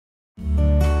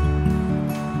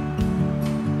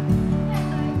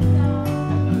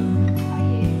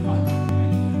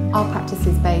Our practice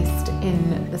is based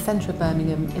in the centre of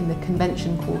Birmingham in the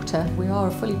Convention Quarter. We are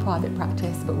a fully private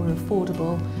practice, but we're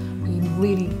affordable. We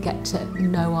really get to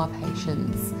know our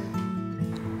patients.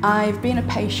 I've been a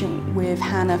patient with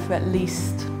Hannah for at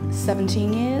least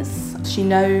 17 years. She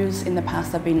knows in the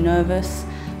past I've been nervous,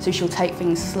 so she'll take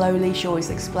things slowly. She always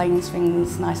explains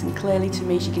things nice and clearly to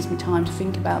me. She gives me time to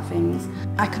think about things.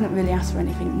 I couldn't really ask for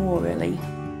anything more, really.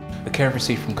 The care I've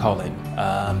received from Colin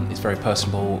is very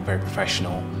personable, very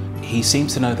professional. He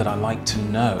seems to know that I like to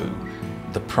know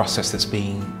the process that's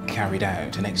being carried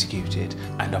out and executed,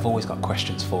 and I've always got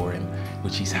questions for him,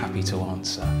 which he's happy to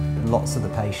answer. Lots of the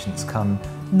patients come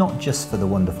not just for the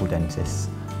wonderful dentists,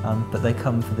 but they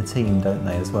come for the team, don't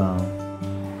they, as well?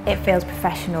 It feels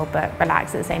professional but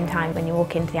relaxed at the same time. When you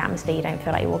walk into the atmosphere, you don't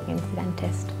feel like you're walking into the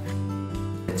dentist.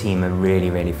 The team are really,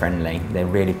 really friendly. They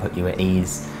really put you at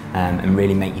ease and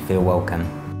really make you feel welcome.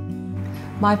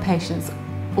 My patients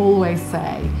always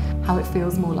say how it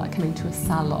feels more like coming to a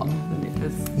salon than it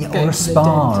does or a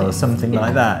spa or something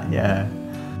like that, yeah.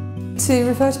 To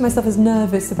refer to myself as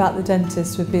nervous about the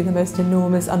dentist would be the most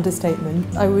enormous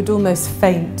understatement. I would almost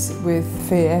faint with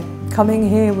fear. Coming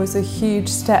here was a huge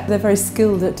step. They're very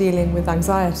skilled at dealing with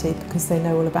anxiety because they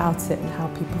know all about it and how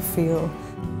people feel.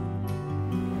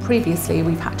 Previously,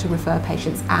 we've had to refer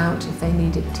patients out if they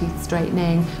needed teeth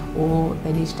straightening or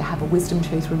they needed to have a wisdom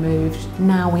tooth removed.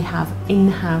 Now we have an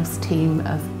in-house team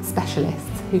of specialists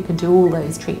who can do all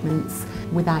those treatments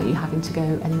without you having to go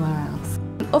anywhere else.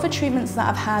 Other treatments that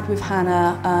I've had with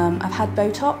Hannah, I've had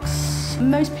Botox.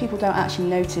 Most people don't actually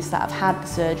notice that I've had the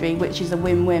surgery, which is a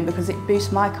win-win because it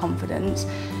boosts my confidence.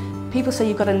 People say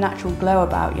you've got a natural glow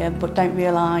about you, but don't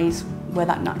realise where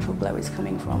that natural glow is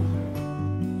coming from.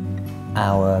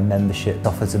 Our membership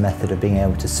offers a method of being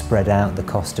able to spread out the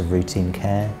cost of routine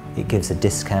care. It gives a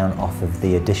discount off of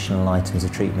the additional items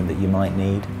of treatment that you might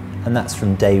need, and that's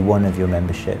from day one of your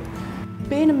membership.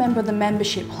 Being a member of the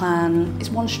membership plan is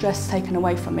one stress taken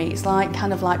away from me. It's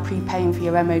kind of like prepaying for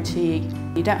your MOT.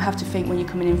 You don't have to think when you're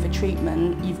coming in for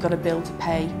treatment, you've got a bill to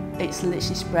pay. It's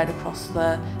literally spread across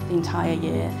the entire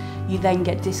year. You then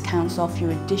get discounts off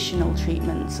your additional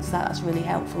treatments, so that's really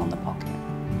helpful on the pocket.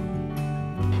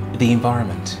 The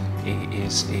environment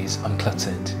is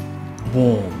uncluttered,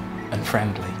 warm and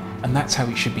friendly, and that's how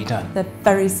it should be done. They're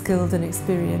very skilled and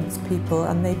experienced people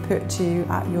and they put you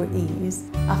at your ease.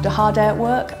 After a hard day at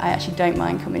work, I actually don't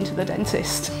mind coming to the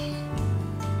dentist.